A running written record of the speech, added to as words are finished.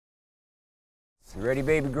You ready,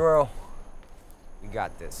 baby girl? We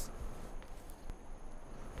got this.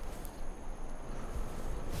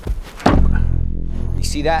 You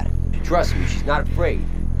see that? Trust me, she's not afraid.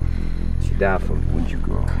 She'd die for me, wouldn't you,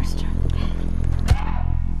 girl? Of course, Charlie.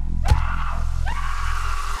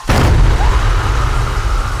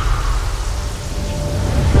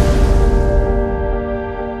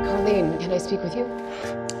 Colleen, can I speak with you?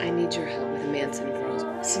 I need your help with the Manson girls.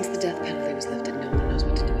 Since the death penalty was lifted, no one knows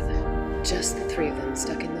what to do with them. Just the three of them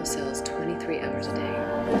stuck in those cells 23 hours a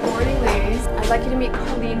day. Good morning, ladies. I'd like you to meet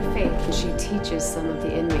Colleen Faith. She teaches some of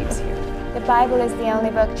the inmates here. The Bible is the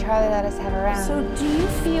only book Charlie let us have around. So do you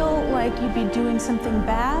feel like you'd be doing something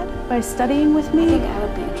bad by studying with me? I think I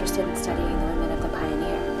would be interested in studying the women of the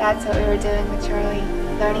Pioneer. That's what we were doing with Charlie.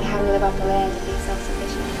 Learning how to live off the land and be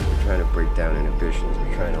self-sufficient. We're trying to break down inhibitions.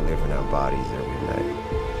 We're trying to live in our bodies every night.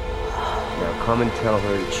 Now come and tell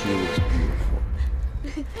her that she looks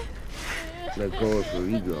beautiful. Let go of her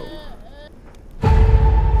ego.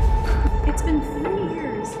 It's been 3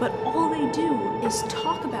 years, but all they do is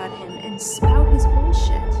talk about him and spout his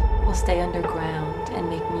bullshit. We'll stay underground and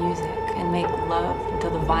make music and make love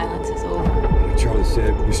until the violence is over. What Charlie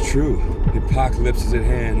said was true. The apocalypse is at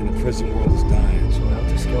hand and the present world is dying. So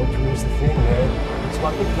Healter Skelter is the thing, man. It's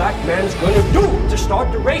what the black man's gonna do to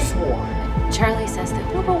start the race war. Charlie says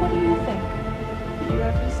that. No, but what do you think? Do you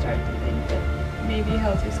ever start to think that maybe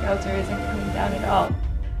Healter Skelter isn't coming down at all?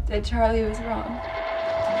 That Charlie was wrong?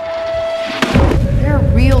 There are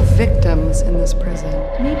real victims in this prison.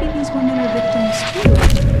 Maybe these women are victims too.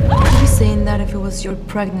 Are you saying that if it was your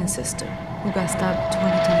pregnant sister who got stabbed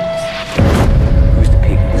 20 times? Who's the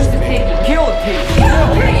piggy? Who's the piggy? Kill the piggy!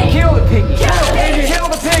 Kill the piggy! Kill the piggy! Kill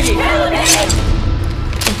the piggy! Kill the piggy!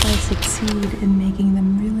 If I succeed in making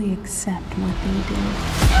them really accept what they did.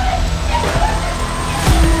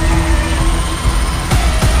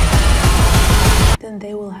 Then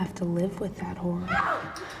they will have to live with that horror.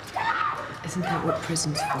 Isn't that what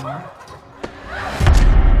prison's for?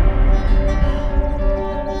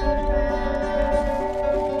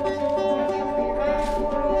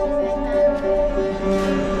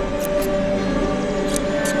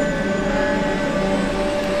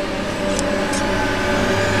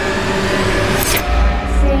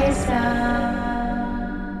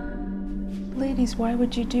 Ladies, why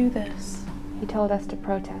would you do this? He told us to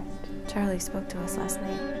protest. Charlie spoke to us last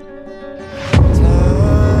night.